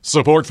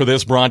Support for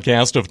this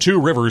broadcast of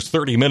Two Rivers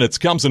 30 Minutes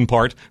comes in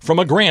part from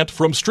a grant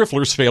from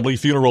Striffler's Family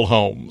Funeral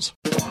Homes.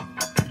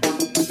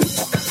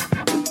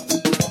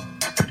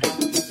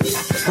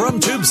 From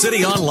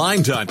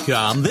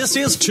TubeCityOnline.com, this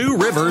is Two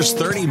Rivers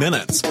 30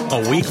 Minutes,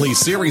 a weekly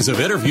series of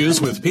interviews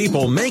with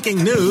people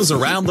making news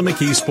around the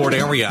McKeesport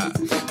area.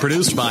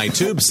 Produced by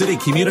Tube City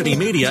Community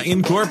Media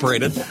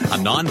Incorporated, a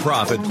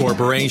nonprofit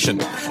corporation.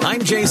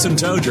 I'm Jason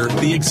Toger,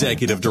 the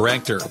Executive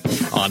Director.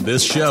 On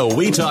this show,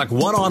 we talk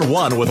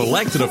one-on-one with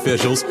elected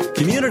officials,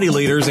 community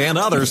leaders, and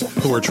others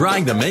who are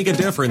trying to make a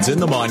difference in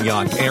the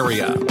Mon-Yough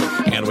area.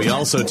 And we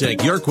also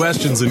take your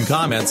questions and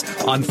comments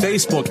on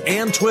Facebook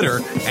and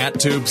Twitter at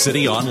Tube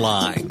City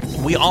Online.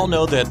 We all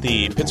know that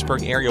the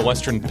Pittsburgh area,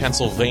 Western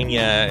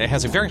Pennsylvania,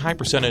 has a very high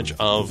percentage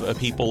of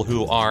people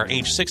who are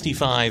age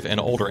 65 and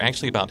older.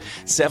 Actually, about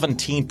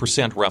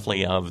 17%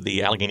 roughly of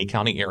the Allegheny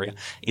County area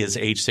is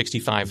age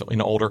 65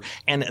 and older.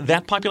 And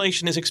that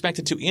population is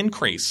expected to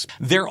increase.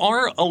 There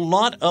are a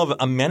lot of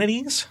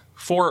amenities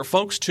for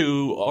folks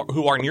who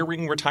are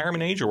nearing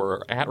retirement age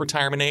or at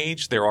retirement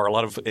age. There are a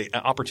lot of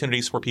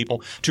opportunities for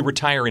people to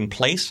retire in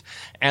place,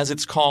 as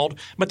it's called.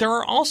 But there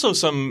are also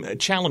some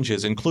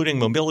challenges, including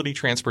mobility,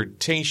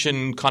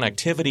 transportation,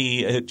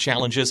 connectivity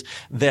challenges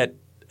that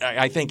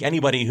I think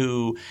anybody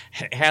who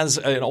has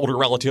an older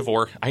relative,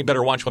 or I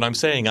better watch what I'm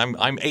saying,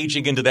 I'm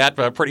aging into that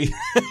pretty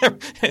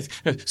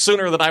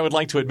sooner than I would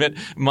like to admit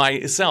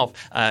myself,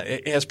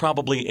 has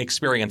probably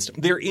experienced.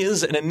 There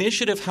is an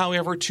initiative,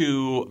 however,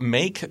 to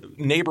make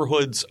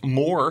neighborhoods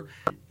more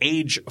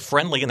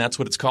age-friendly, and that's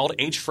what it's called.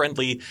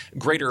 Age-Friendly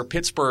Greater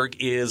Pittsburgh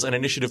is an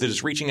initiative that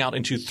is reaching out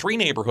into 3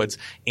 neighborhoods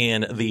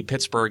in the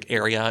Pittsburgh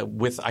area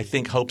with, I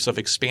think, hopes of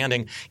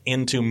expanding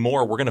into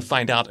more. We're going to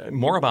find out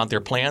more about their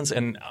plans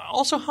and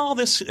also how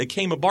this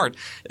came apart.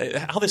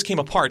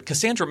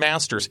 Cassandra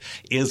Masters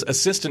is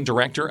Assistant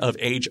Director of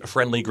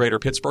Age-Friendly Greater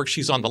Pittsburgh.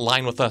 She's on the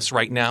line with us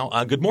right now.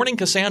 Good morning,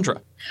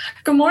 Cassandra.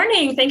 Good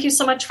morning. Thank you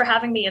so much for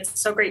having me. It's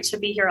so great to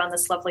be here on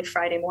this lovely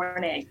Friday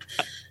morning.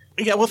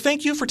 Yeah, well,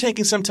 thank you for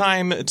taking some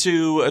time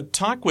to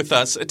talk with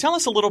us. Tell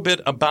us a little bit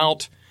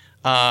about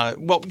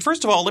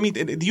first of all,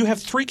 you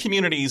have 3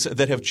 communities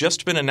that have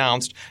just been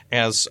announced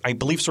as, I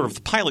believe, sort of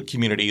the pilot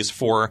communities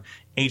for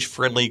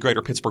Age-Friendly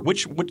Greater Pittsburgh.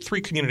 What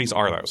 3 communities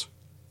are those?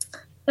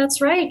 That's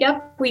right.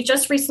 Yep. We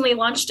just recently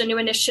launched a new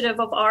initiative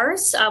of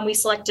ours. We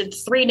selected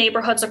 3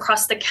 neighborhoods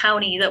across the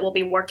county that we'll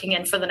be working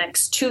in for the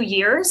next 2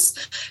 years.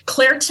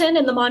 Clairton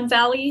in the Mon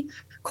Valley,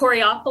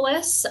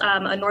 Coraopolis,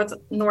 a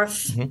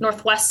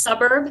northwest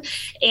suburb,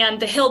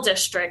 and the Hill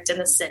District in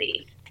the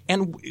city.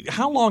 And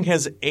how long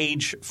has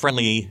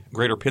Age-Friendly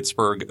Greater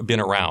Pittsburgh been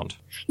around?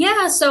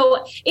 Yeah,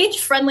 so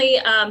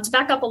age-friendly, to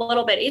back up a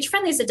little bit,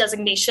 age-friendly is a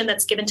designation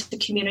that's given to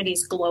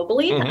communities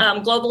globally,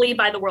 globally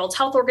by the World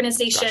Health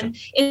Organization.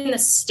 Gotcha. In the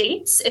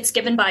States, it's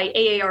given by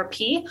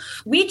AARP.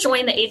 We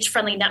joined the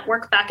Age-Friendly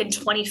Network back in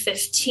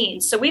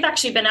 2015. So we've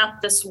actually been at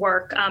this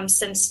work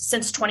since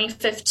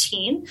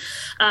 2015.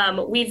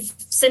 We've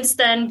since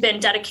then been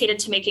dedicated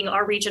to making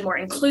our region more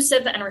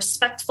inclusive and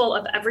respectful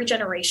of every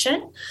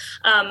generation.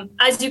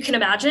 As you can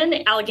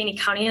imagine, Allegheny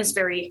County is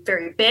very,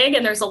 very big,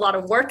 and there's a lot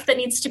of work that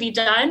needs to be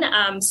done.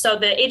 So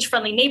the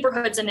Age-Friendly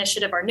Neighborhoods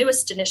Initiative, our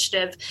newest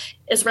initiative,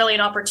 is really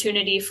an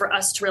opportunity for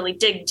us to really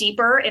dig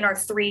deeper in our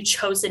 3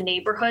 chosen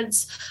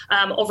neighborhoods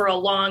over a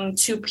long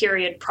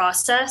 2-year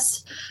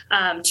process,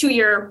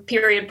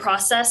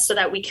 so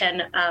that we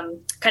can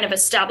kind of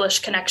establish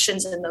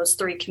connections in those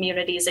 3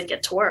 communities and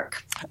get to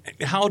work.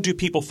 How do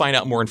people find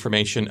out more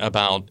information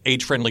about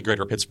Age-Friendly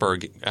Greater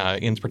Pittsburgh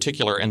in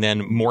particular, and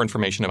then more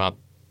information about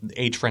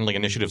age-friendly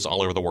initiatives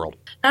all over the world?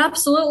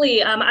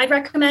 Absolutely. I'd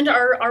recommend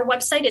our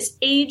website is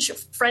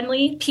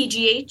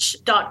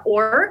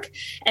agefriendlypgh.org,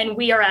 and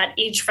we are at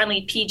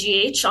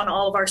agefriendlypgh on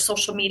all of our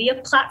social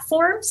media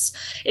platforms.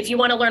 If you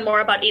want to learn more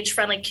about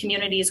age-friendly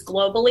communities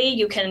globally,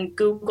 you can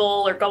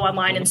Google or go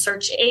online and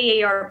search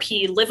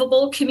AARP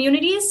livable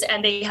communities,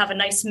 and they have a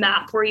nice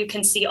map where you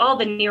can see all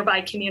the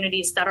nearby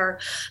communities that are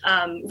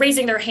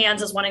raising their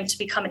hands as wanting to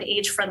become an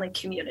age-friendly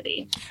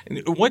community.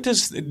 What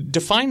does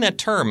define that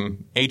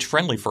term,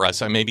 age-friendly, for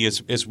us? Maybe is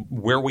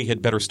where we had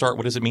better start.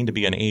 What does it mean to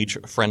be an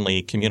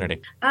age-friendly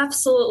community?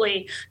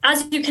 Absolutely.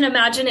 As you can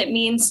imagine, it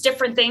means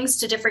different things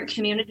to different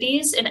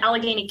communities. In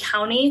Allegheny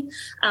County,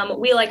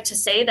 we like to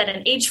say that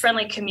an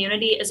age-friendly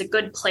community is a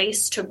good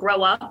place to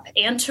grow up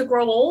and to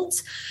grow old.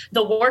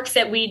 The work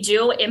that we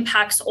do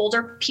impacts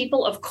older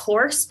people, of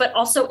course, but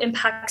also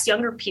impacts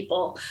younger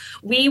people.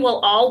 We will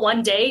all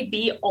one day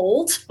be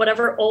old,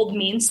 whatever old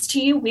means to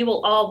you. We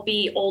will all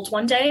be old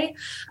one day.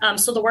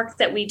 So the work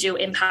that we do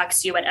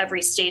impacts you at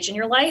every stage in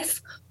your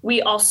life.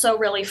 We also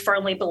really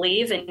firmly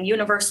believe in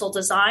universal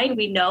design.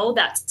 We know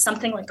that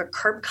something like a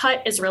curb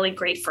cut is really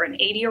great for an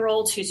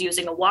 80-year-old who's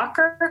using a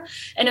walker.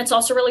 And it's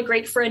also really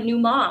great for a new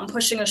mom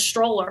pushing a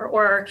stroller,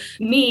 or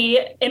me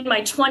in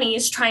my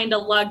 20s trying to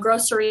lug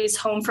groceries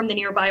home from the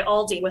nearby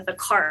Aldi with a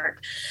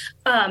cart.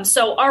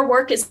 So our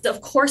work is,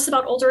 of course,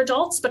 about older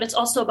adults, but it's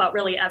also about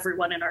really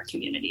everyone in our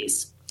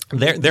communities.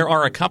 There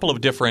are a couple of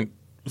different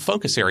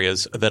focus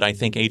areas that I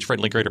think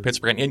age-friendly Greater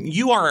Pittsburgh, and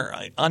you are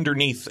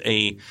underneath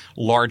a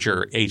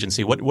larger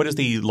agency. What is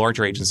the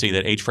larger agency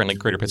that age-friendly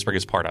Greater Pittsburgh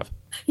is part of?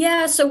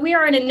 Yeah, so we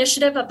are an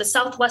initiative of the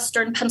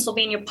Southwestern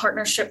Pennsylvania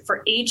Partnership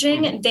for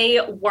Aging. Mm-hmm. They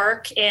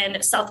work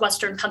in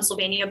Southwestern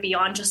Pennsylvania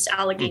beyond just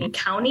Allegheny mm-hmm.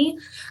 County,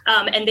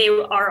 and they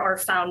are our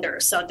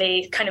founders. So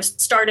they kind of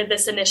started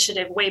this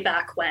initiative way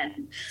back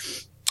when.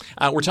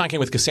 We're talking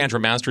with Cassandra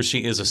Masters.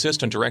 She is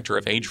Assistant Director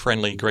of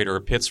Age-Friendly Greater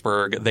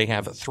Pittsburgh. They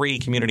have 3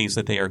 communities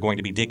that they are going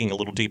to be digging a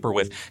little deeper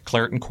with: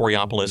 Clairton,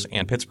 Coraopolis,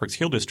 and Pittsburgh's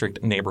Hill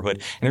District neighborhood.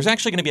 And there's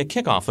actually going to be a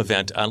kickoff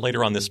event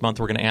later on this month.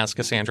 We're going to ask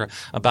Cassandra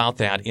about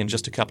that in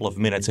just a couple of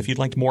minutes. If you'd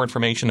like more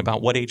information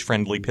about what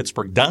Age-Friendly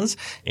Pittsburgh does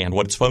and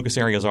what its focus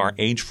areas are,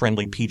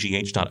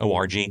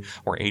 agefriendlypgh.org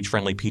or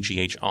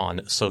agefriendlypgh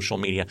on social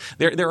media.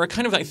 There are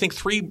kind of, I think,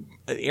 3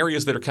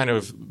 areas that are kind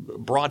of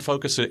broad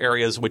focus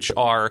areas, which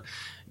are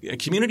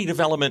community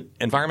development,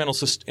 environmental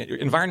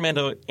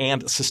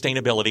and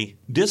sustainability,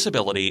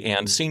 disability,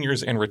 and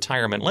seniors and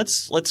retirement.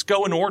 Let's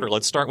go in order.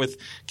 Let's start with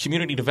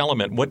community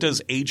development. What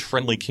does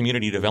age-friendly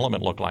community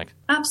development look like?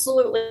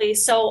 Absolutely.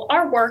 So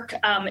our work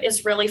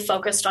is really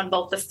focused on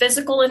both the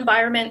physical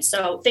environment,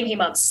 so thinking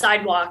about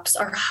sidewalks,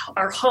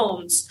 our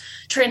homes,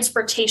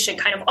 transportation,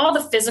 kind of all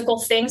the physical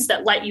things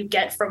that let you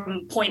get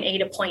from point A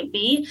to point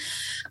B.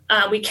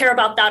 We care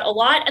about that a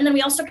lot. And then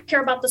we also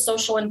care about the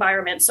social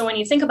environment. So when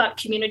you think about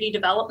community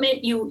development,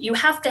 you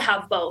have to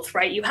have both,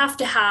 right? You have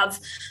to have,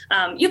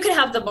 you could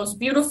have the most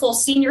beautiful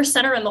senior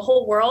center in the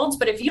whole world,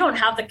 but if you don't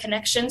have the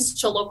connections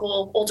to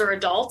local older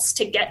adults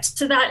to get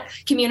to that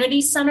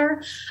community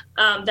center,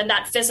 then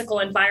that physical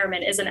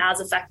environment isn't as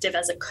effective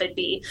as it could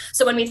be.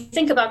 So when we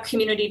think about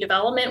community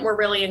development, we're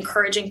really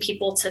encouraging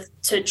people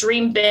to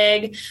dream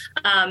big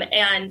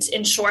and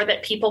ensure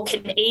that people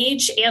can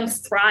age and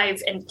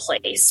thrive in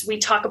place. We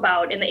talk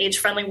about in the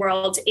age-friendly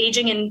world,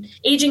 aging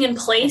in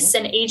place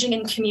and aging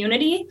in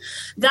community.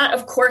 That,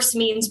 of course,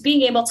 means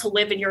being able to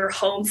live in your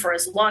home for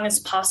as long as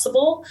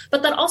possible,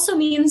 but that also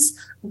means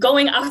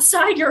going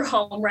outside your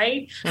home,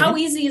 right? Mm-hmm. How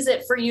easy is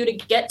it for you to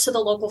get to the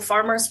local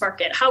farmer's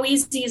market? How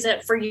easy is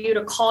it for you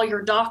to call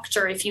your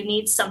doctor if you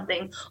need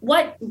something?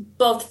 What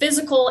both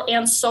physical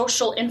and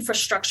social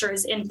infrastructure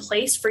is in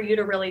place for you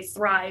to really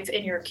thrive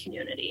in your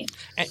community?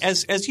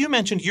 As you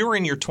mentioned, you're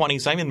in your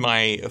 20s. I'm in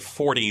my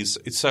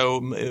 40s. So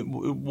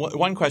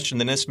one question,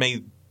 then this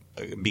may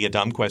be a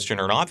dumb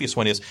question or an obvious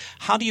one, is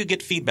how do you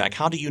get feedback?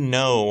 How do you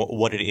know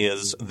what it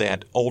is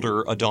that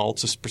older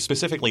adults,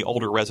 specifically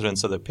older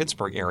residents of the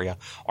Pittsburgh area,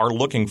 are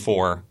looking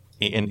for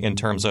in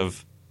terms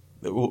of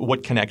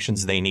what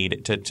connections they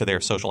need to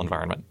their social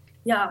environment?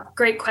 Yeah,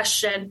 great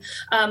question.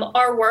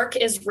 Our work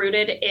is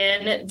rooted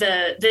in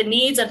the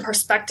needs and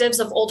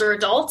perspectives of older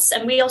adults.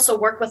 And we also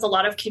work with a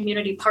lot of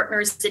community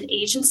partners and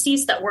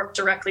agencies that work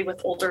directly with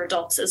older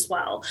adults as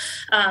well.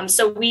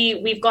 So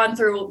we've gone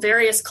through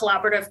various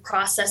collaborative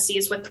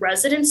processes with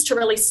residents to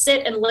really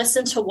sit and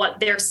listen to what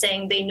they're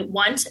saying they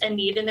want and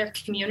need in their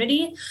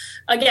community.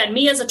 Again,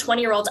 me as a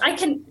 20-year-old,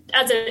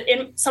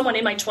 someone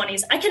in my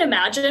 20s, I can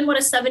imagine what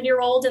a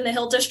 7-year-old in the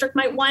Hill District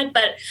might want,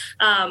 but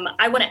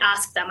I want to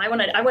ask them. I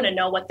want to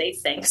know what they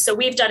think. So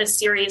we've done a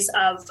series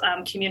of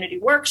community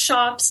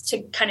workshops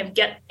to kind of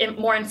get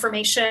more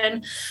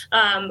information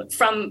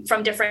from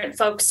different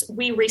folks.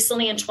 We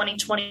recently in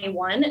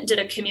 2021 did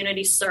a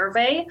community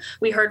survey.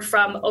 We heard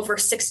from over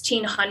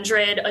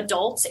 1,600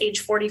 adults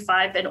age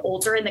 45 and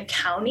older in the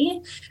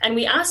county. And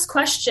we asked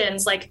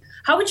questions like,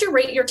 how would you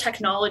rate your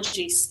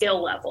technology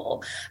skill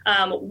level?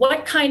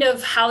 What kind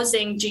of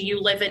housing do you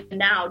live in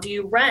now? Do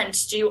you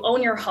rent? Do you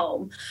own your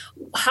home?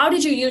 How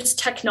did you use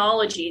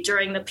technology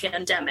during the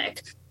pandemic?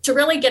 To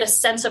really get a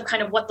sense of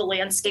kind of what the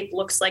landscape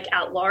looks like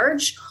at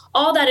large.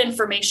 All that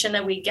information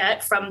that we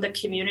get from the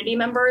community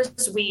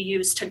members, we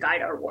use to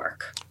guide our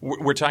work.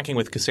 We're talking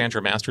with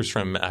Cassandra Masters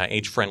from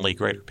Age-Friendly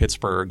Greater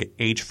Pittsburgh,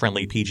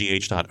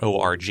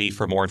 agefriendlypgh.org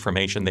for more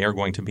information. They are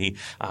going to be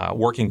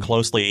working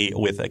closely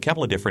with a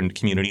couple of different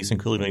communities,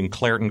 including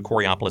Clairton,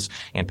 Coraopolis,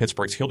 and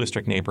Pittsburgh's Hill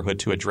District neighborhood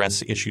to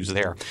address issues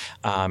there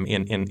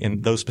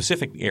in those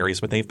specific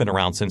areas, but they've been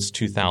around since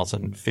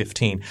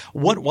 2015.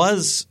 What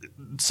was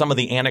some of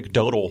the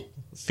anecdotal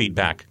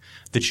feedback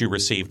that you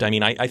received? I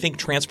mean, I think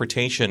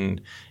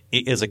transportation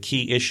is a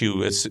key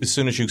issue. As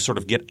soon as you sort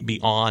of get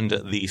beyond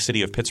the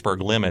city of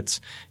Pittsburgh limits,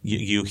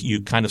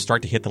 you kind of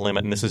start to hit the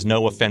limit. And this is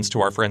no offense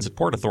to our friends at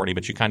Port Authority,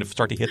 but you kind of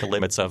start to hit the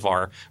limits of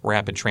our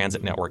rapid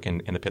transit network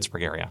in the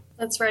Pittsburgh area.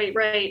 That's right.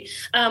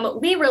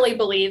 We really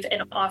believe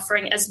in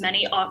offering as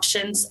many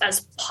options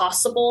as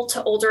possible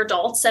to older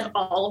adults and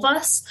all of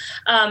us.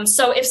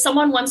 So if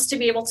someone wants to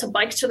be able to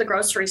bike to the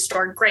grocery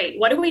store, great.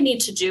 What do we need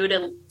to do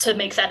to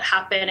make that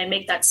happen and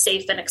make that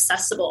safe and accessible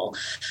accessible.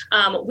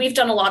 We've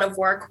done a lot of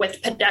work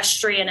with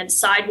pedestrian and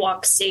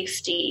sidewalk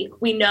safety.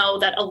 We know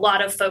that a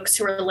lot of folks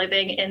who are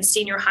living in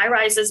senior high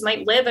rises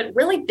might live at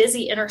really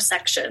busy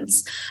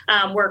intersections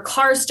where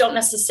cars don't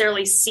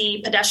necessarily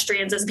see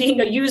pedestrians as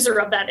being a user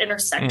of that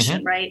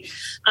intersection, right?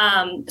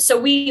 So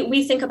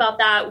we think about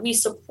that.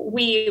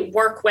 We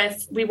work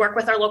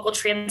with our local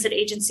transit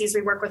agencies.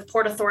 We work with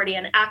Port Authority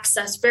and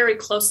Access very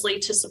closely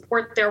to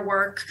support their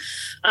work,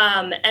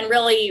 and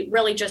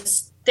really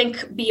just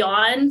think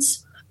beyond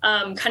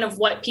kind of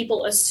what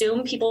people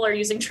assume people are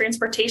using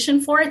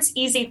transportation for. It's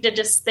easy to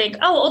just think,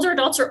 oh, older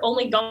adults are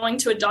only going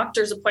to a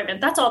doctor's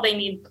appointment. That's all they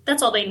need.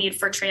 That's all they need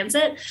for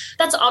transit.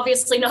 That's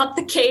obviously not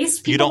the case.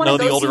 People, you don't know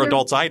the older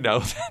adults I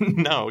know.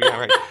 No, yeah,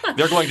 right.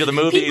 They're going to the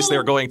movies.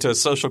 They're going to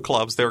social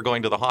clubs. They're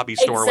going to the hobby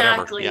store,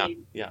 exactly. Whatever.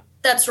 Yeah.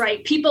 That's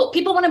right. People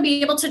want to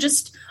be able to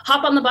just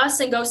hop on the bus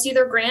and go see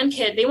their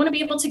grandkid. They want to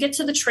be able to get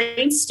to the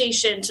train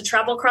station, to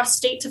travel across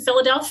state to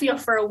Philadelphia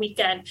for a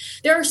weekend.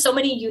 There are so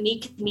many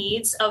unique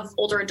needs of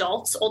older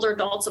adults. Older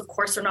adults, of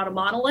course, are not a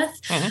monolith.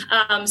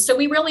 So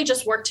we really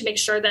just work to make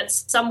sure that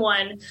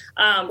someone,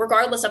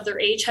 regardless of their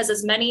age, has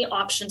as many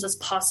options as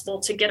possible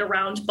to get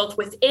around both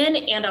within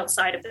and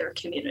outside of their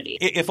community.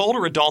 If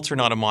older adults are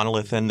not a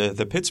monolith, then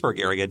the Pittsburgh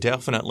area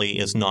definitely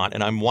is not.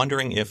 And I'm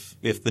wondering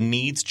if the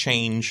needs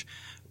change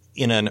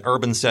in an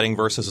urban setting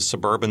versus a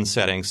suburban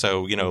setting.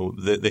 So,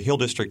 the Hill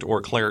District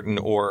or Clairton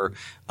or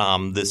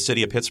the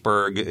city of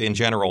Pittsburgh in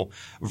general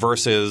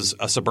versus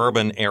a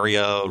suburban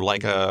area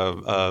like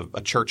a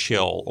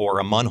Churchill or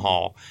a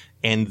Munhall,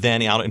 and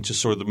then out into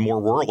sort of the more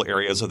rural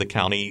areas of the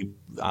county,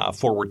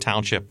 Forward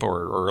Township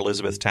or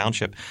Elizabeth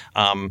Township.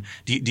 Do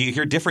you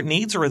hear different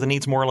needs, or are the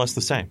needs more or less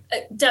the same?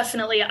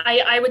 Definitely.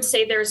 I would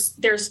say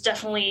there's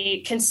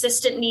definitely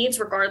consistent needs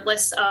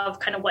regardless of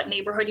kind of what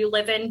neighborhood you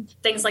live in.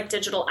 Things like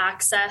digital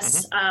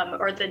access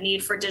or the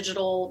need for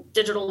digital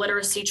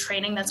literacy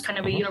training. That's kind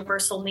of a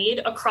universal need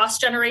across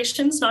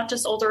generations, not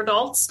just older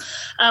adults.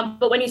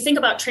 But when you think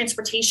about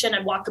transportation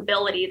and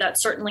walkability, that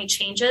certainly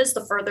changes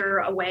the further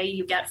away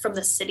you get from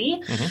the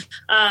city.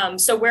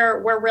 So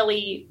we're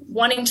really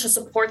wanting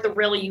to support the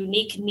really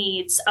unique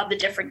needs of the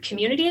different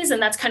communities. And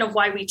that's kind of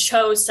why we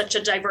chose such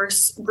a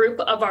diverse group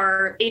of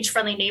our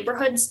age-friendly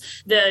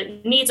neighborhoods.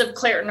 The needs of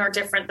Clairton are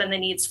different than the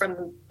needs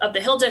of the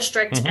Hill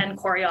District and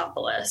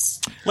Coraopolis.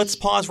 Let's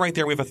pause right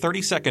there. We have a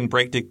 30-second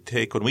break to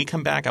take. When we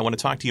come back, I want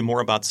to talk to you more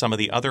about some of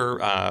the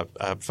other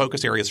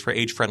focus areas for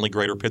age-friendly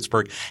Greater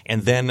Pittsburgh.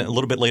 And then a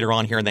little bit later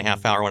on here in the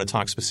half hour, I want to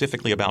talk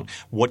specifically about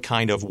what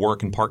kind of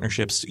work and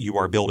partnerships you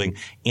are building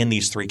in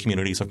these three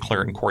communities of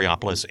Clairton,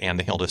 Coraopolis, and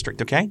the Hill District.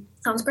 Okay?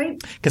 Sounds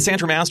great.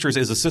 Cassandra Masters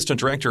is Assistant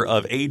Director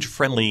of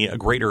Age-Friendly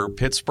Greater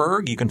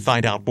Pittsburgh. You can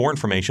find out more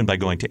information by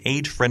going to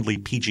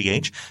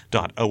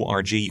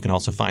agefriendlypgh.org. You can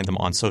also find them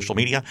on social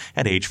media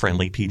at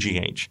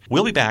agefriendlypgh.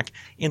 We'll be back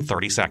in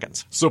 30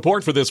 seconds.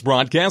 Support for this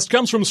broadcast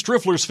comes from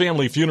Striffler's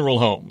Family Funeral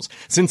Homes.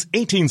 Since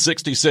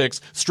 1866,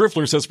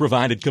 Striffler's has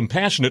provided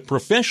compassionate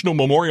professional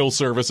memorial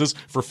services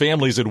for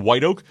families in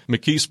White Oak,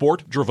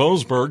 McKeesport,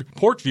 Dravosburg,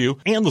 Portview,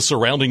 and the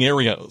surrounding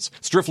areas.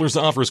 Striffler's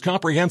offers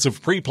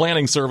comprehensive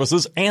pre-planning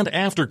services and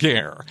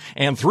aftercare.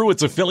 And through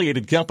its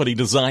affiliated company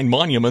Design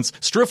Monuments,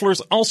 Striffler's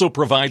also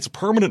provides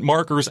permanent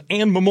markers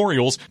and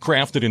memorials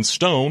crafted in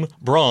stone,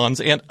 bronze,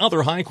 and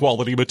other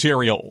high-quality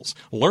materials.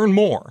 Learn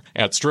more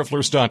at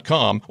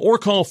strifflers.com or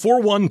call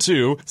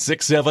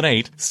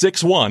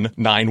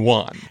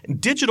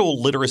 412-678-6191.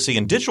 Digital literacy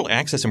and digital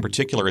access in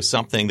particular is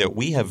something that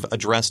we have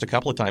addressed a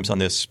couple of times on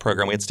this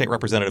program. We had State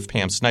Representative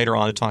Pam Snyder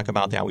on to talk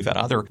about that. We've had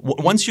other.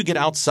 Once you get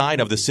outside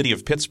of the city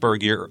of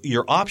Pittsburgh,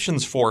 your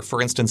options for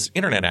instance,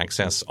 internet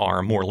access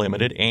are more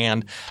limited,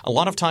 and a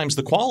lot of times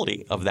the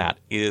quality of that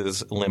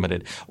is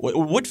limited.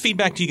 What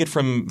feedback do you get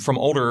from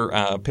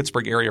older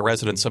Pittsburgh area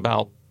residents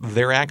about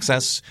their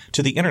access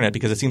to the internet?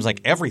 Because it seems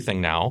like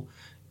everything now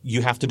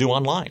you have to do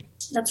online.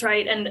 That's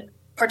right. And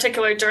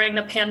particularly during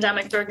the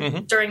pandemic,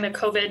 during the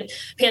COVID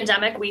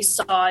pandemic, we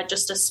saw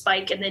just a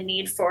spike in the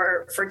need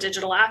for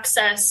digital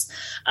access.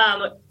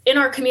 In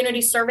our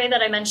community survey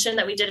that I mentioned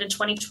that we did in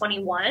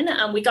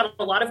 2021, we got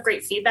a lot of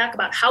great feedback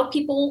about how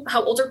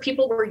older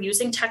people were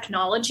using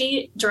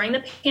technology during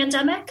the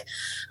pandemic.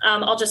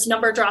 I'll just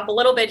number drop a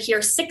little bit here.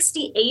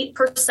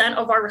 68%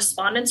 of our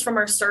respondents from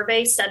our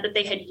survey said that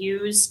they had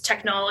used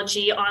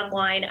technology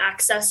online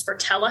access for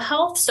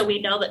telehealth. So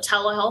we know that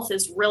telehealth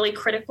is really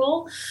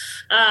critical.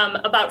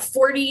 About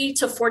 40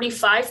 to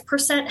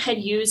 45% had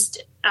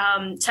used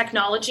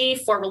technology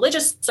for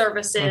religious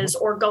services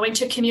or going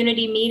to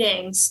community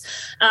meetings.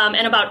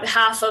 And about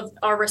half of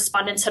our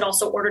respondents had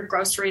also ordered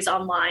groceries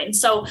online.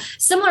 So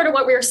similar to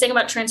what we were saying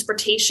about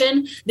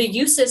transportation, the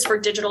uses for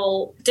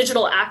digital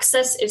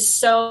access is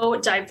so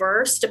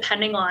diverse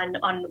depending on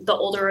the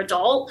older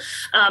adult,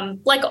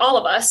 like all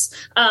of us.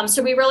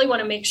 So we really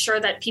want to make sure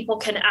that people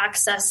can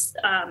access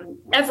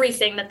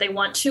everything that they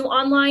want to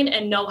online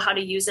and know how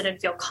to use it and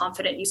feel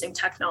confident using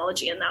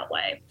technology in that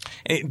way.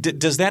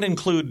 Does that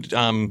include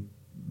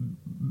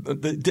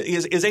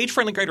Is Age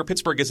Friendly Greater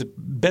Pittsburgh, is it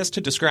best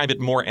to describe it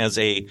more as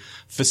a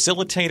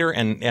facilitator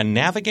and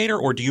navigator,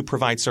 or do you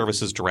provide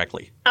services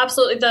directly?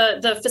 Absolutely.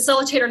 The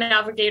facilitator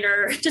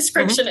navigator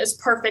description is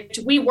perfect.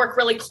 We work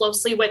really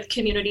closely with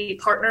community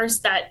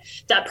partners that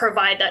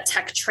provide that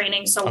tech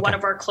training. So one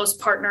of our close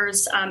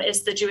partners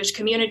is the Jewish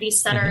Community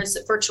Center's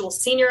Virtual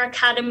Senior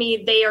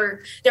Academy.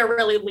 They're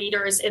really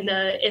leaders in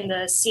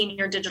the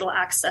senior digital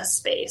access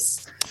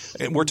space.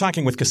 We're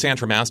talking with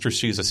Cassandra Masters.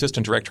 She's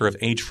Assistant Director of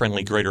Age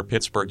Friendly Greater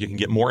Pittsburgh. You can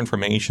get more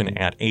information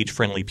at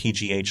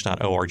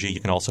agefriendlypgh.org. You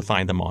can also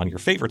find them on your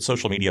favorite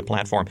social media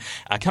platform.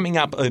 Coming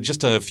up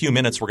just a few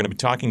minutes, we're going to be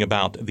talking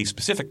about the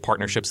specific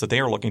partnerships that they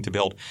are looking to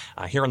build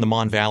here in the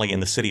Mon Valley in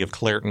the city of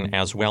Clairton,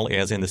 as well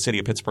as in the city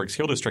of Pittsburgh's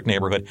Hill District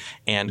neighborhood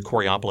and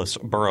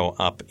Coraopolis Borough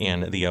up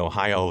in the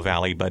Ohio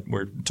Valley. But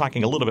we're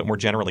talking a little bit more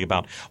generally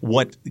about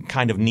what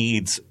kind of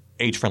needs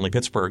Age Friendly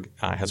Pittsburgh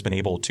has been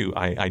able to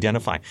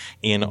identify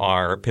in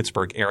our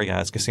Pittsburgh area.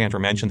 As Cassandra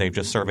mentioned, they've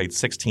just surveyed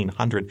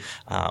 1,600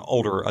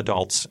 older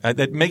adults.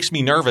 That makes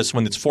me nervous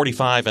when it's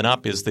 45 and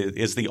up is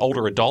the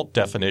older adult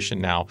definition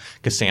now,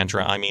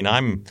 Cassandra. I mean,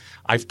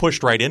 I've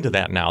pushed right into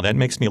that now. That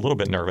makes me a little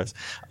bit nervous.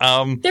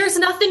 There's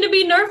nothing to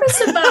be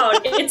nervous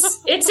about.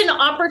 It's an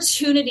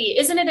opportunity.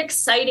 Isn't it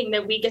exciting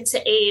that we get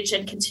to age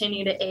and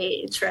continue to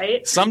age,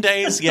 right? Some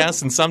days,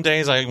 yes, and some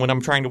days when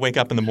I'm trying to wake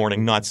up in the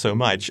morning, not so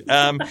much.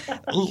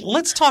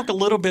 Let's talk a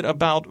little bit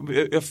about,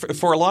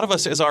 for a lot of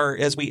us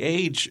as we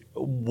age,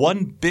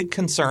 one big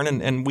concern,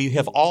 and we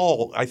have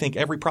all, I think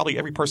probably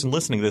every person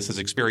listening to this has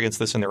experienced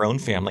this in their own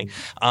family,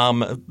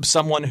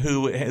 someone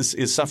who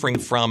is suffering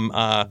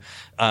from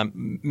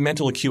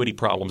mental acuity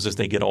problems as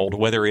they get old,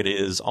 whether it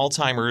is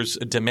Alzheimer's,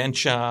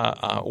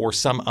 dementia, or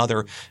some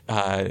other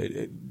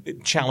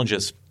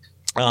challenges.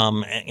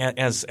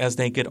 As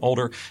they get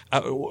older,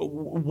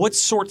 what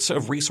sorts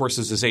of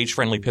resources is Age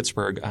Friendly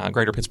Pittsburgh,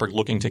 Greater Pittsburgh,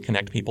 looking to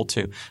connect people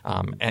to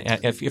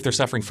if they're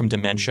suffering from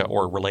dementia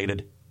or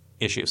related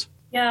issues?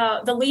 Yeah,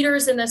 the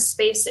leaders in this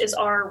space is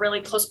our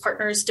really close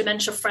partners,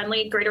 Dementia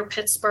Friendly Greater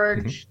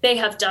Pittsburgh. They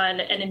have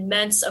done an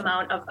immense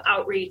amount of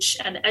outreach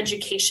and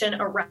education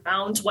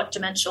around what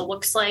dementia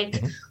looks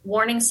like,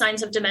 warning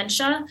signs of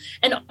dementia,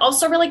 and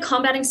also really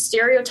combating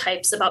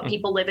stereotypes about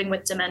people living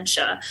with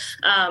dementia.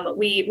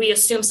 We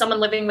assume someone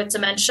living with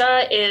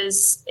dementia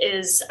is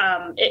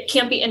it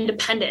can't be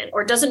independent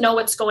or doesn't know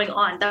what's going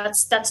on.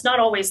 That's not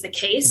always the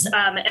case.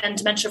 And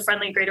Dementia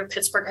Friendly Greater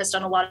Pittsburgh has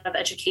done a lot of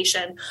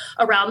education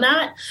around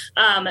that.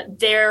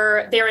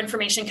 Their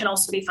information can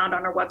also be found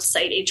on our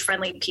website,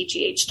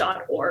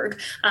 agefriendlypgh.org.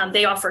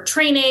 They offer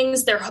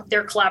trainings.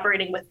 They're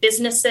collaborating with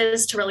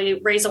businesses to really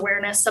raise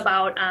awareness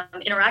about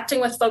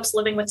interacting with folks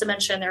living with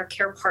dementia and their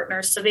care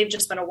partners. So they've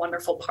just been a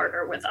wonderful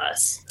partner with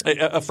us.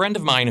 A friend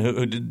of mine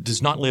who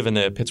does not live in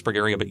the Pittsburgh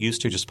area but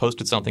used to just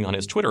posted something on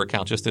his Twitter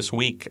account just this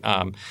week.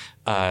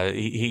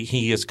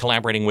 He is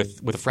collaborating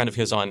with a friend of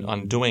his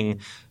on doing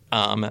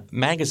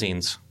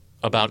magazines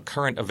about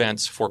current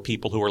events for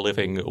people who are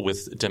living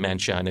with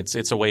dementia, and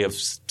it's a way of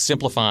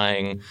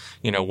simplifying,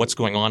 what's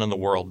going on in the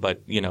world,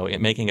 but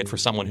making it for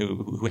someone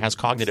who has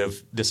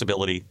cognitive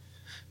disability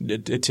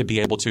to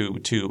be able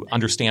to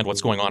understand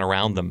what's going on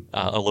around them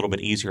a little bit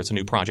easier. It's a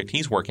new project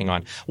he's working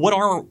on. What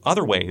are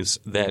other ways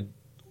that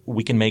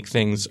we can make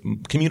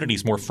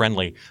communities more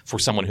friendly for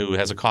someone who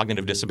has a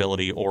cognitive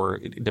disability or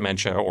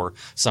dementia or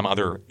some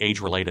other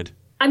age-related?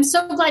 I'm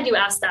so glad you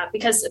asked that,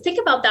 because think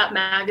about that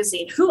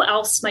magazine. Who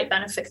else might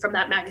benefit from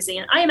that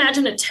magazine? I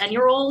imagine a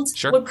 10-year-old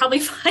would probably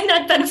find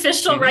that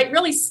beneficial, right?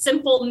 Really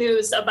simple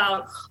news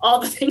about all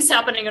the things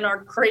happening in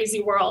our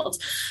crazy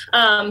world.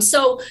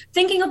 So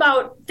thinking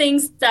about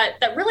things that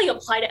really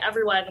apply to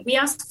everyone, we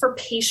ask for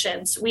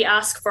patience. We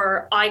ask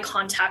for eye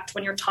contact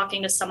when you're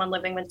talking to someone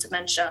living with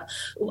dementia.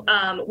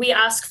 We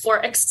ask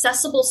for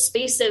accessible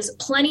spaces,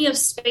 plenty of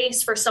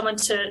space for someone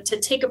to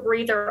take a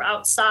breather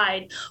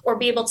outside or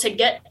be able to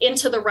get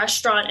into the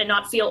restaurant and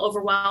not feel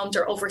overwhelmed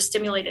or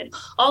overstimulated.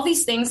 All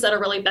these things that are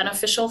really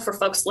beneficial for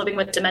folks living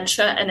with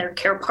dementia and their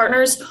care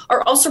partners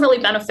are also really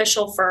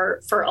beneficial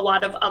for a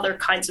lot of other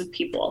kinds of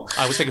people.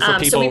 I was thinking for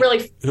people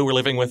who are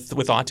living with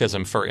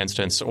autism, for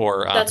instance,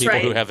 or people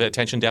who have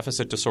attention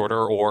deficit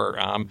disorder, or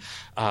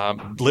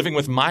living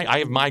with I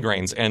have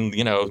migraines, and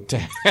to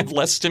have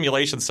less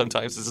stimulation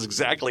sometimes is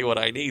exactly what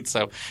I need.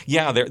 So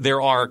yeah,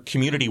 there are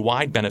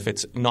community-wide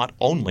benefits, not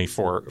only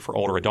for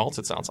older adults,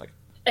 it sounds like.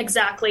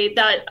 Exactly.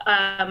 That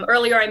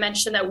earlier I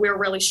mentioned that we're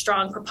really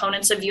strong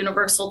proponents of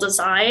universal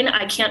design.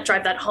 I can't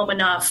drive that home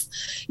enough.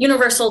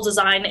 Universal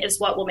design is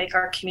what will make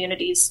our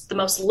communities the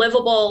most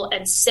livable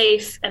and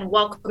safe and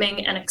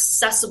welcoming and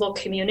accessible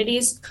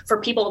communities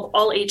for people of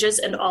all ages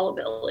and all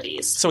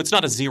abilities. So it's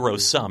not a zero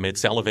sum.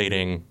 It's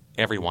elevating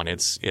everyone.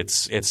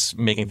 It's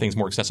making things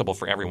more accessible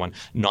for everyone,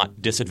 not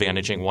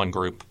disadvantaging one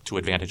group to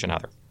advantage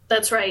another.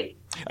 That's right.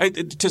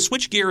 To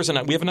switch gears,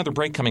 and we have another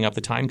break coming up.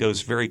 The time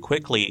goes very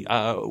quickly.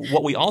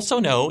 What we also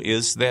know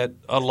is that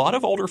a lot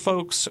of older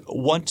folks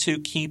want to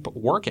keep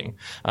working.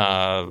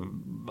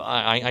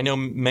 I know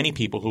many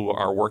people who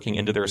are working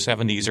into their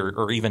 70s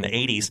or even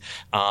 80s,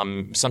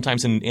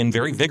 sometimes in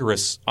very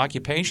vigorous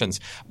occupations.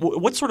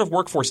 What sort of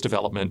workforce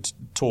development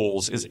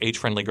tools is Age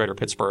Friendly Greater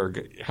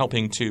Pittsburgh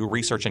helping to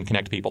research and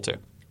connect people to?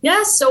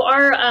 Yeah, so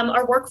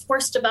our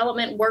workforce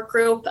development work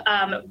group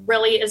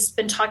really has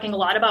been talking a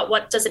lot about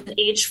what does an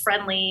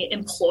age-friendly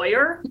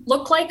employer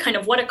look like, kind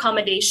of what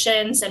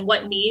accommodations and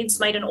what needs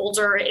might an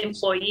older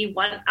employee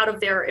want out of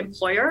their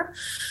employer.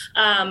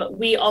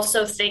 We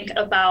also think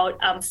about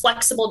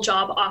flexible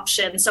job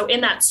options. So in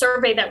that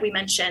survey that we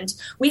mentioned,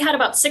 we had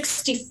about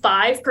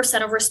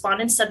 65% of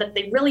respondents said that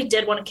they really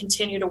did want to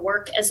continue to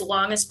work as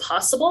long as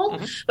possible.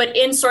 Mm-hmm. But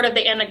in sort of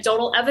the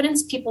anecdotal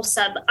evidence, people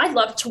said, I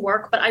love to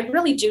work, but I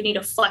really do need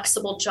a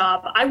flexible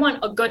job. I want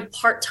a good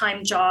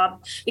part-time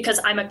job because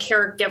I'm a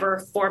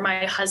caregiver for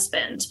my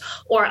husband,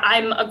 or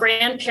I'm a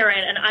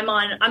grandparent and I'm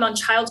on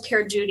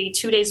childcare duty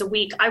 2 days a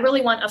week. I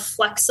really want a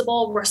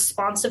flexible,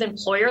 responsive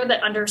employer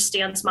that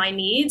understands my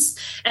needs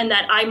and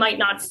that I might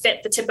not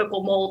fit the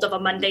typical mold of a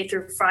Monday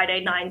through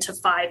Friday 9 to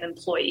 5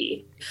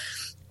 employee.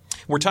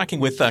 We're talking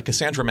with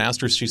Cassandra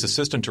Masters. She's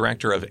Assistant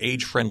Director of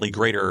Age Friendly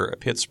Greater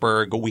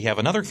Pittsburgh. We have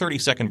another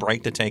 30-second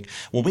break to take.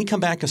 When we come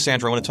back,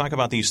 Cassandra, I want to talk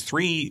about these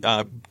three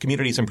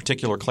communities in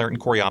particular, Clairton,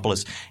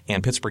 Coraopolis,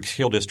 and Pittsburgh's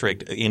Hill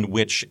District, in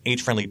which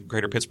Age Friendly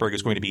Greater Pittsburgh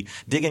is going to be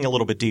digging a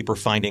little bit deeper,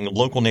 finding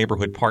local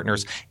neighborhood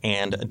partners,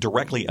 and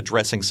directly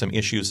addressing some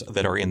issues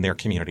that are in their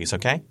communities,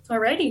 okay? All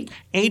righty.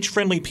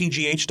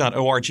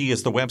 AgeFriendlyPGH.org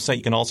is the website.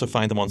 You can also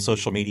find them on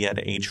social media at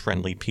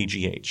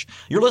AgeFriendlyPGH.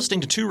 You're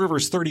listening to Two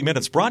Rivers 30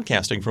 Minutes,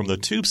 broadcasting from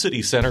the Tube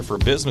City Center for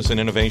Business and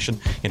Innovation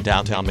in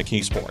downtown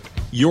McKeesport.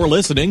 You're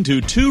listening to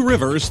Two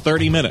Rivers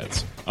 30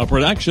 Minutes, a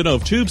production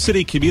of Tube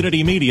City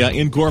Community Media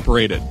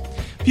Incorporated.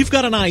 If you've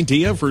got an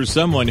idea for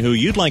someone who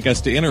you'd like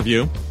us to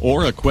interview,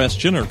 or a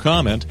question or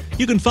comment,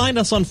 you can find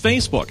us on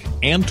Facebook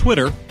and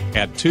Twitter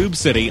at Tube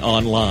City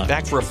Online.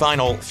 Back for a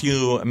final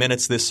few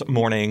minutes this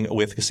morning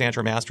with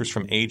Cassandra Masters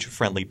from Age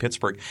Friendly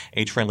Pittsburgh,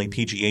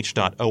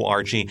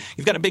 AgeFriendlyPGH.org.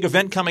 You've got a big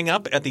event coming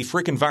up at the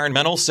Frick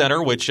Environmental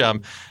Center, which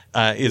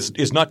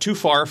is not too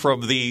far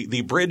from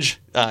the bridge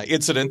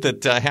incident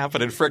that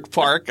happened in Frick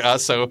Park.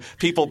 So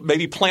people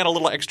maybe plan a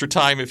little extra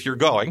time if you're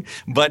going.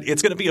 But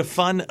it's going to be a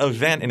fun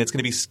event, and it's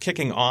going to be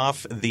kicking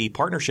off the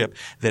partnership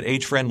that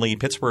Age Friendly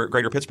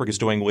Greater Pittsburgh is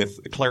doing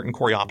with Clairton,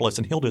 Coraopolis,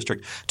 and Hill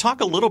District.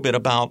 Talk a little bit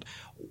about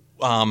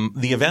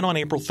the event on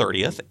April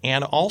 30th,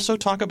 and also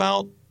talk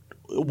about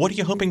what are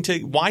you hoping to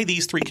 – why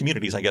these three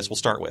communities, I guess we'll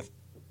start with.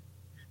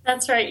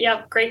 That's right.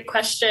 Yeah, great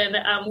question.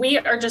 We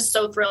are just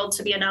so thrilled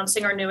to be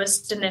announcing our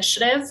newest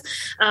initiative.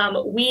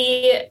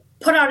 We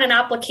put out an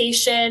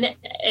application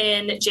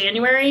in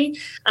January,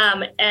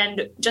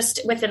 and just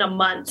within a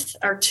month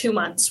or 2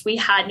 months, we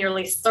had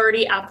nearly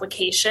 30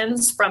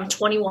 applications from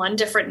 21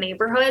 different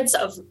neighborhoods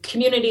of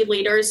community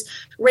leaders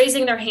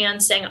raising their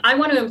hands saying, I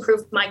want to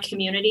improve my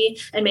community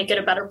and make it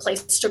a better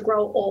place to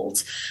grow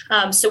old.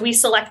 So we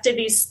selected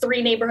these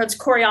three neighborhoods,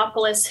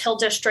 Coraopolis, Hill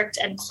District,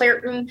 and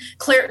Clairton.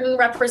 Clairton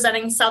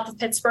representing south of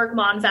Pittsburgh,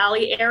 Mon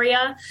Valley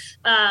area.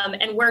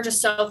 And we're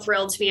just so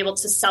thrilled to be able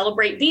to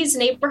celebrate these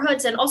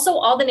neighborhoods and also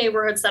all the neighborhoods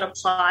that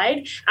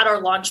applied at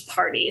our launch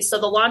party. So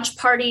the launch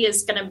party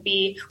is going to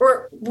be,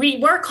 we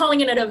were calling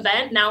it an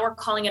event. Now we're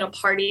calling it a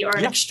party or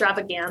an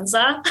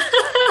extravaganza.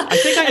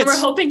 And we're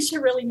hoping to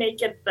really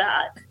make it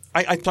that.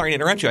 I'm sorry to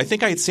interrupt you. I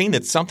think I had seen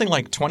that something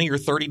like 20 or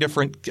 30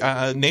 different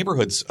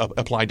neighborhoods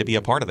applied to be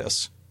a part of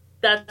this.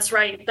 That's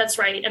right. That's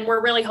right. And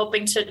we're really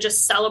hoping to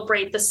just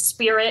celebrate the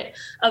spirit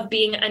of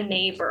being a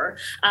neighbor.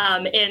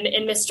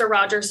 In Mr.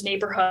 Rogers'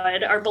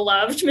 neighborhood, our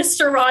beloved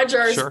Mr.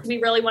 Rogers, sure.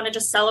 We really want to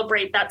just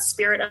celebrate that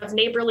spirit of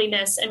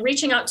neighborliness and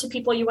reaching out to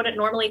people you wouldn't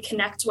normally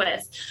connect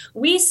with.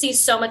 We see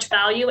so much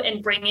value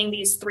in bringing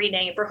these three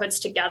neighborhoods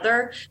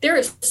together. There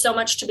is so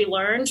much to be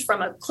learned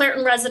from a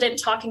Clairton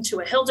resident talking to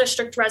a Hill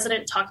District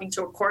resident, talking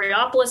to a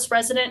Coraopolis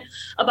resident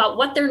about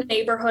what their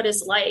neighborhood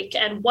is like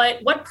and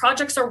what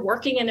projects are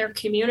working in their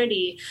community.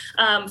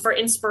 For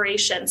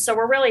inspiration. So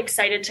we're really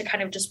excited to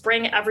kind of just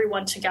bring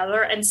everyone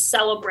together and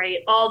celebrate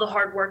all the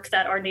hard work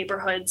that our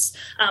neighborhoods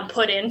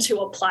put in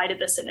to apply to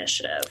this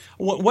initiative.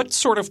 What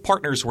sort of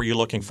partners were you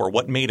looking for?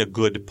 What made a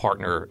good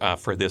partner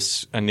for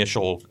this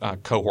initial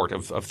cohort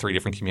of three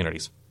different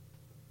communities?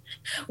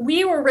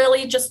 We were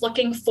really just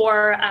looking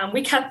for,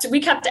 we kept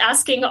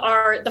asking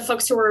the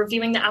folks who were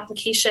reviewing the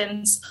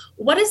applications,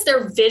 what does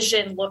their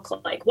vision look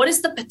like? What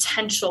is the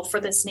potential for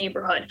this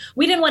neighborhood?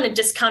 We didn't want to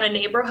discount a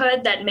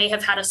neighborhood that may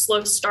have had a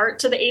slow start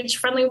to the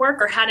age-friendly work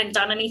or hadn't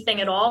done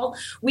anything at all.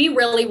 We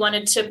really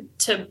wanted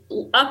to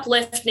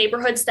uplift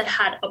neighborhoods that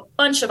had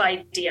bunch of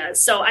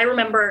ideas. So I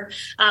remember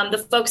the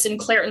folks in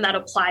Clairton that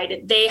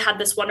applied, they had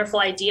this wonderful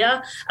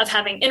idea of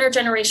having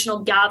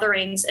intergenerational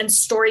gatherings and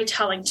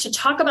storytelling to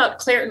talk about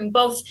Clairton,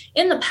 both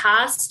in the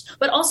past,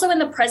 but also in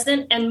the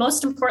present, and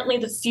most importantly,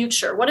 the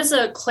future. What does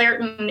a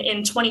Clairton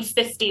in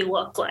 2050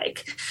 look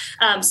like?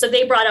 So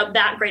they brought up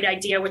that great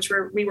idea, which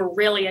we were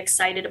really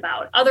excited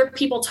about. Other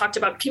people talked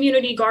about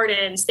community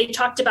gardens. They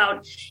talked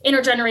about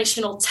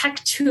intergenerational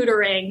tech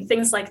tutoring,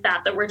 things like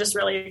that we're just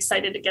really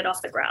excited to get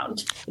off the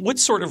ground. What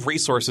sort of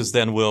resources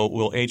then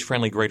will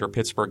Age-Friendly Greater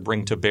Pittsburgh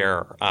bring to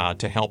bear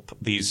to help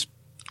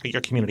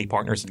your community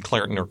partners in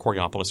Clairton or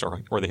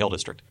Coraopolis or the Hill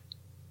District?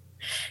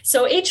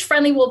 So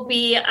Age-Friendly will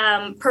be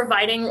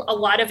providing a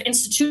lot of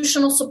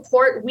institutional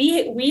support.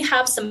 We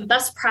have some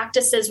best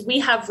practices. We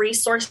have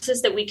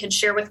resources that we can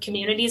share with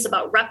communities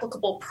about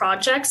replicable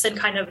projects and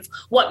kind of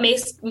what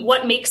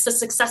makes a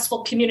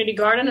successful community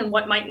garden and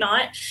what might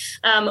not.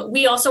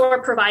 We also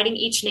are providing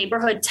each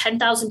neighborhood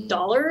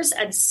 $10,000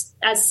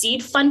 as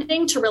seed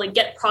funding to really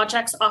get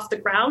projects off the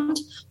ground.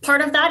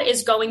 Part of that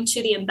is going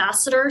to the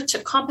ambassador to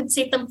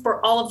compensate them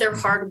for all of their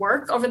hard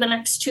work over the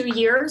next 2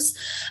 years.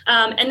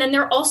 And then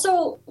they're also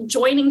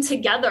joining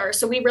together.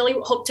 So we really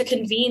hope to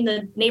convene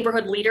the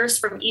neighborhood leaders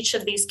from each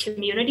of these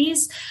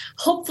communities.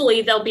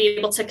 Hopefully they'll be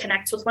able to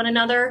connect with one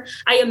another.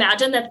 I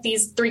imagine that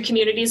these 3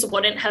 communities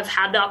wouldn't have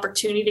had the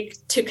opportunity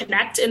to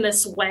connect in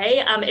this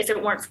way if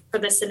it weren't for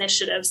this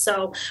initiative.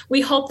 So we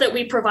hope that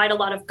we provide a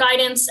lot of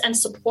guidance and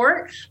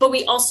support, but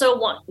we also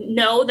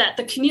know that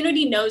the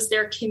community knows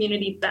their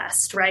community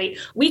best, right?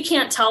 We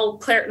can't tell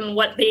Clairton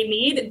what they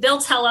need.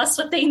 They'll tell us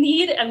what they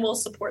need and we'll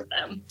support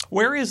them.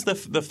 Where is the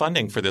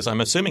funding for this?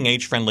 I'm assuming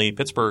Age-Friendly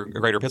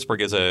Greater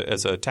Pittsburgh is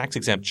a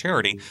tax-exempt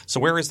charity. So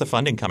where is the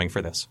funding coming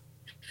for this?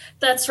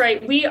 That's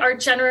right. We are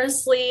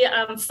generously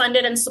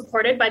funded and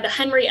supported by the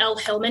Henry L.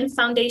 Hillman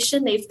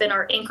Foundation. They've been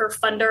our anchor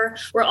funder.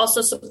 We're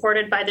also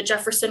supported by the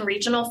Jefferson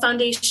Regional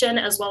Foundation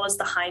as well as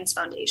the Heinz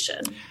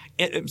Foundation.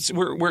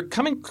 We're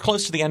coming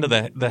close to the end of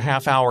the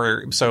half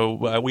hour,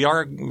 so we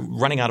are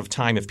running out of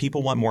time. If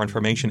people want more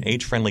information,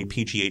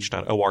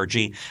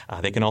 agefriendlypgh.org.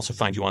 They can also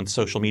find you on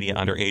social media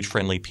under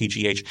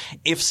agefriendlypgh.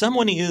 If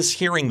someone is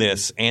hearing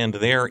this and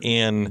they're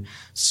in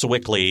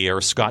Sewickley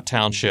or Scott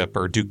Township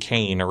or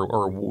Duquesne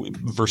or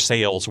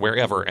Versailles,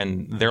 wherever,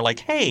 and they're like,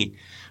 hey,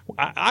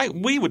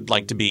 we would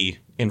like to be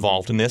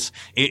involved in this.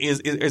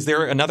 Is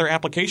there another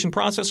application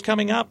process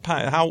coming up?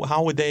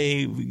 How would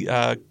they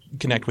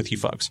connect with you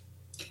folks?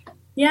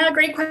 Yeah,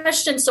 great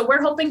question. So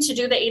we're hoping to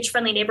do the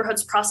Age-Friendly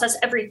Neighborhoods process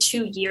every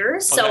 2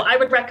 years. Okay. So I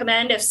would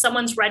recommend if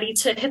someone's ready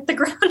to hit the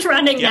ground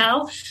running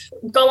now,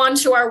 go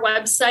onto our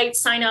website,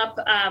 sign up.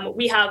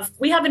 We have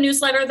a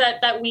newsletter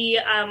that we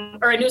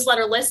or a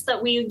newsletter list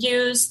that we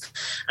use,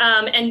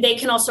 and they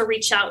can also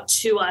reach out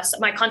to us.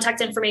 My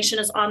contact information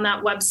is on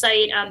that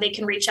website. They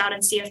can reach out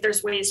and see if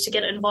there's ways to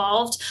get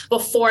involved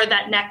before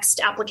that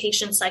next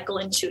application cycle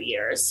in 2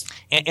 years.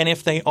 And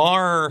if they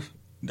are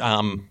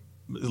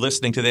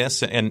listening to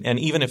this, and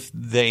even if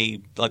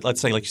they, let's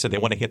say, like you said, they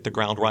want to hit the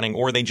ground running,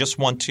 or they just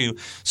want to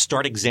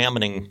start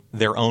examining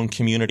their own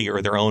community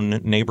or their own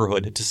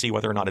neighborhood to see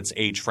whether or not it's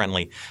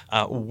age-friendly,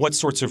 what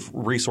sorts of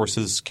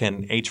resources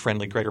can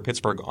Age-Friendly Greater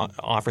Pittsburgh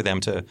offer them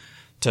to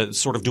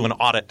sort of do an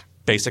audit,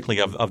 basically,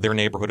 of their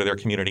neighborhood or their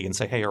community and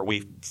say, hey, are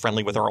we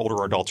friendly with our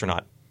older adults or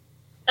not?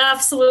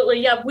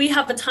 Absolutely. Yeah, we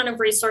have a ton of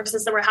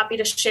resources that we're happy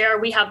to share.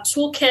 We have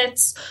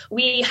toolkits.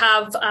 We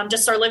have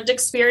just our lived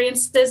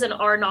experiences and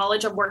our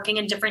knowledge of working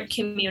in different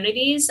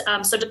communities.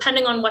 So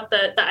depending on what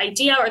the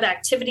idea or the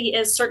activity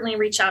is, certainly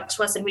reach out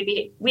to us and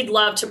we'd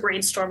love to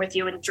brainstorm with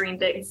you and dream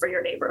big for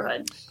your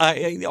neighborhood.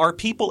 Are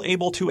people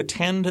able to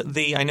attend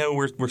I know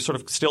we're sort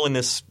of still in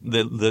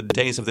the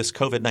days of this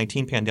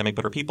COVID-19 pandemic,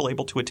 but are people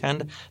able to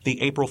attend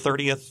the April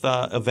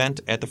 30th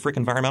event at the Frick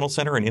Environmental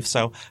Center? And if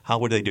so, how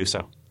would they do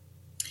so?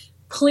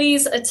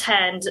 Please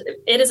attend.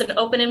 It is an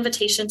open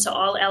invitation to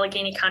all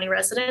Allegheny County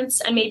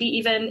residents. And maybe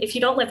even if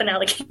you don't live in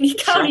Allegheny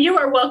County, you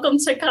are welcome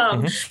to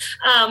come.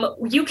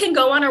 Mm-hmm. You can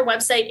go on our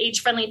website,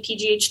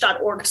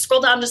 agefriendlypgh.org.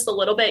 Scroll down just a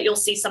little bit. You'll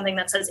see something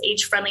that says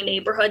Age-Friendly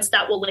Neighborhoods.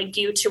 That will link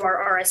you to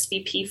our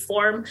RSVP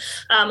form.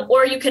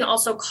 Or you can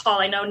also call.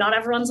 I know not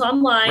everyone's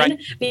online,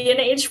 being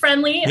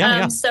age-friendly.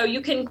 So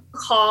you can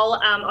call.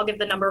 I'll give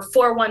the number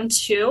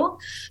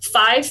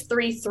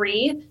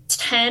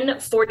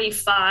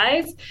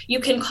 412-533-1045. You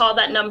can call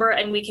that number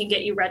and we can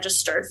get you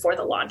registered for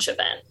the launch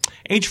event.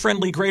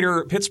 Age-Friendly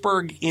Greater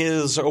Pittsburgh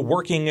is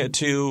working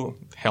to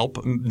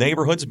help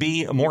neighborhoods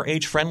be more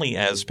age-friendly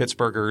as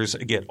Pittsburghers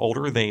get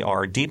older. They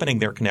are deepening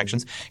their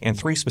connections in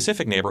 3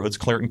 specific neighborhoods,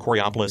 Clairton,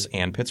 Coraopolis,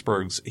 and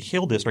Pittsburgh's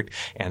Hill District,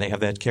 and they have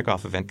that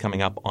kickoff event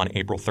coming up on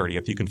April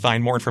 30th. You can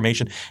find more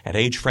information at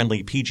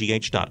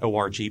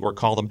agefriendlypgh.org or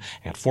call them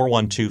at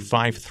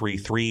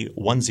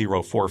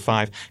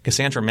 412-533-1045.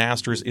 Cassandra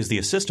Masters is the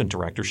Assistant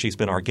Director. She's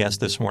been our guest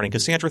this morning.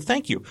 Cassandra,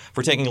 thank you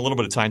for taking a little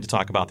bit of time to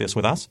talk about this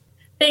with us.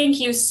 Thank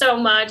you so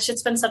much.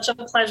 It's been such a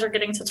pleasure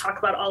getting to talk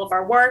about all of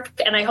our work,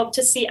 and I hope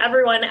to see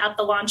everyone at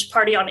the launch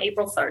party on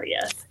April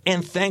 30th.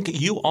 And thank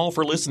you all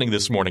for listening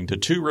this morning to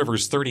Two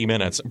Rivers 30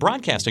 Minutes,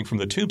 broadcasting from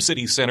the Tube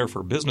City Center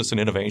for Business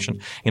and Innovation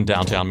in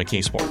downtown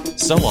McKeesport.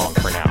 So long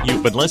for now.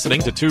 You've been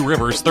listening to Two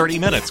Rivers 30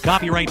 Minutes,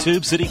 copyright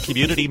Tube City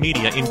Community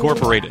Media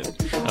Incorporated.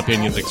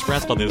 Opinions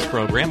expressed on this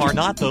program are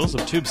not those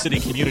of Tube City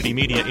Community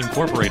Media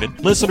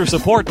Incorporated. Listener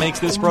support makes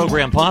this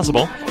program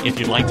possible. If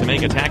you'd like to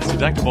make a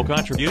tax-deductible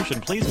contribution,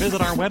 please visit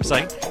our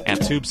website at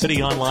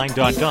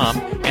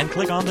tubecityonline.com and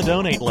click on the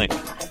donate link.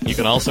 You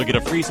can also get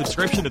a free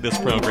subscription to this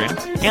program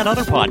and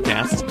other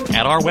podcasts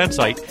at our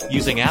website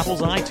using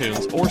Apple's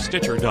iTunes or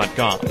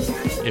Stitcher.com.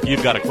 If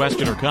you've got a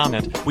question or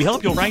comment, we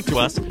hope you'll write to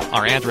us.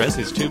 Our address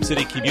is Tube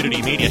City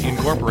Community Media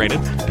Incorporated,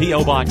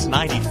 P.O. Box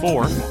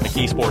 94,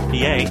 McKeesport,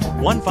 PA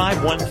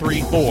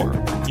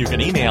 15134. You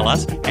can email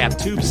us at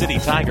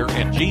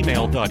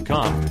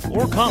tubecitytiger@gmail.com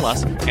or call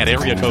us at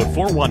area code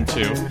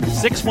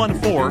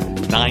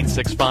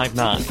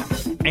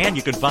 412-614-9659. And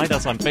you can find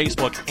us on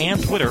Facebook and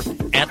Twitter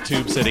at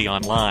Tube City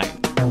Online.